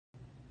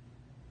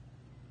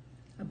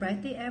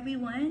bright day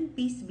everyone,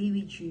 peace be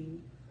with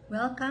you.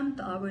 Welcome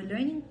to our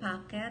learning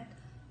packet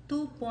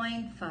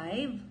 2.5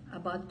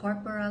 about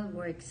corporal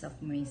works of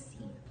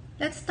mercy.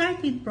 Let's start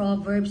with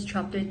Proverbs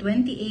chapter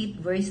 28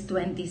 verse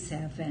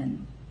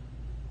 27.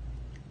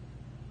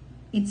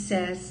 It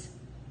says,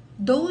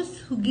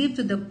 "Those who give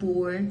to the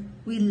poor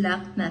will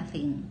lack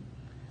nothing,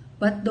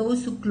 but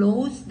those who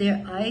close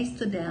their eyes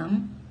to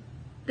them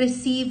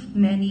receive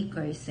many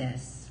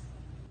curses."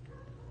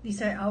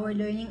 These are our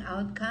learning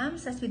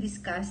outcomes as we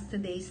discuss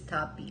today's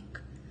topic.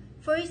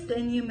 First, to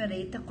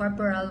enumerate the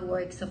corporal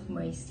works of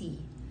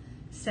mercy.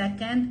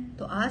 Second,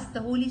 to ask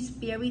the Holy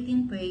Spirit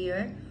in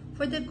prayer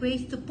for the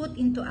grace to put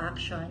into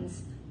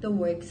actions the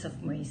works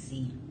of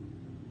mercy.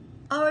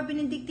 Our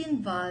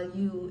Benedictine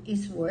value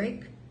is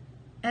work,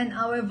 and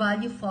our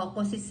value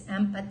focus is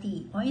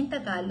empathy, o in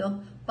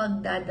Tagalog,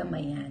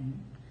 pagdadamayan.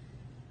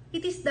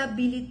 It is the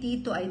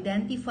ability to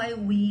identify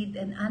with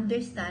and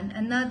understand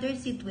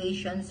another's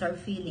situations or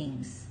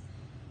feelings.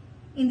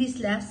 In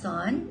this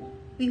lesson,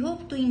 we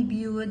hope to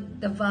imbue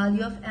the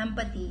value of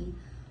empathy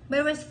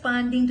by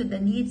responding to the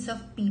needs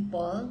of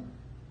people,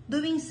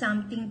 doing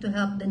something to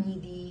help the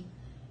needy,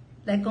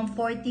 like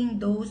comforting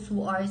those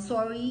who are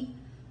sorry,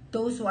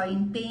 those who are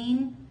in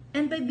pain,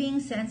 and by being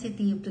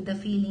sensitive to the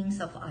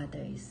feelings of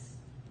others.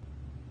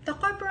 The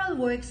corporal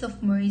works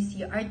of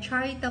mercy are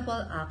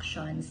charitable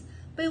actions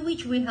by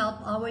which we help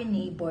our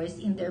neighbors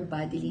in their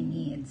bodily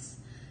needs.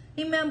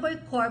 Remember,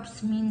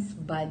 corpse means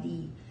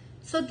body.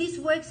 So these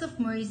works of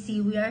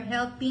mercy, we are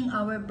helping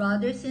our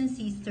brothers and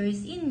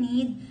sisters in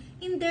need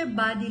in their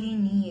bodily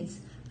needs,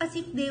 as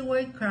if they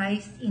were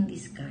Christ in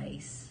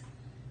disguise.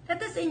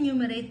 Let us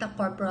enumerate the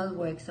corporal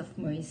works of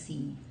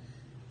mercy.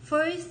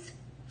 First,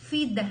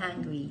 feed the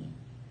hungry.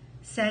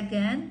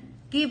 Second,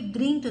 give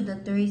drink to the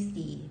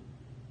thirsty.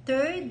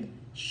 Third,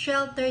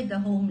 shelter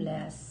the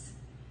homeless.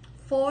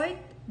 Fourth,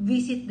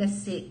 visit the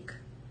sick.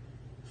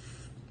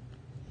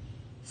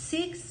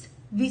 6.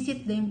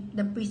 Visit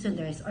the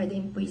prisoners or the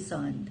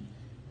imprisoned.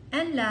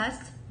 And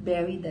last,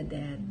 bury the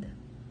dead.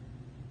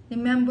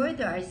 Remember,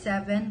 there are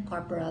 7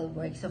 corporal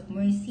works of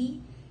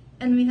mercy,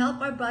 and we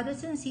help our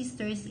brothers and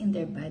sisters in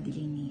their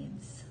bodily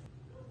needs.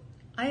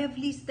 I have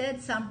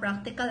listed some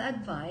practical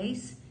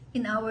advice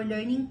in our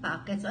learning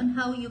packets on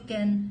how you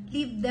can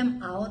live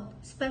them out,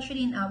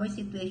 especially in our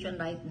situation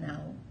right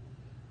now.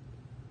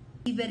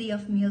 Delivery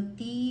of milk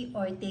tea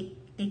or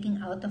taking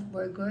out of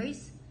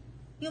burgers,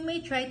 you may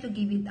try to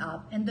give it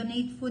up and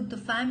donate food to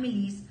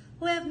families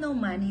who have no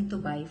money to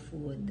buy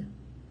food.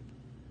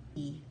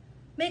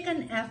 Make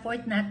an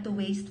effort not to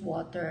waste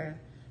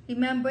water.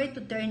 Remember to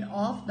turn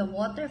off the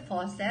water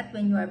faucet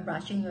when you are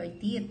brushing your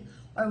teeth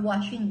or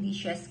washing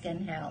dishes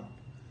can help.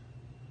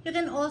 You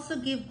can also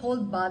give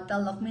cold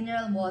bottle of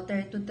mineral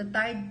water to the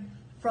tired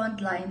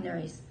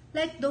frontliners,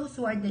 like those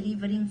who are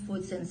delivering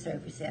foods and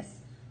services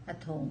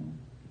at home.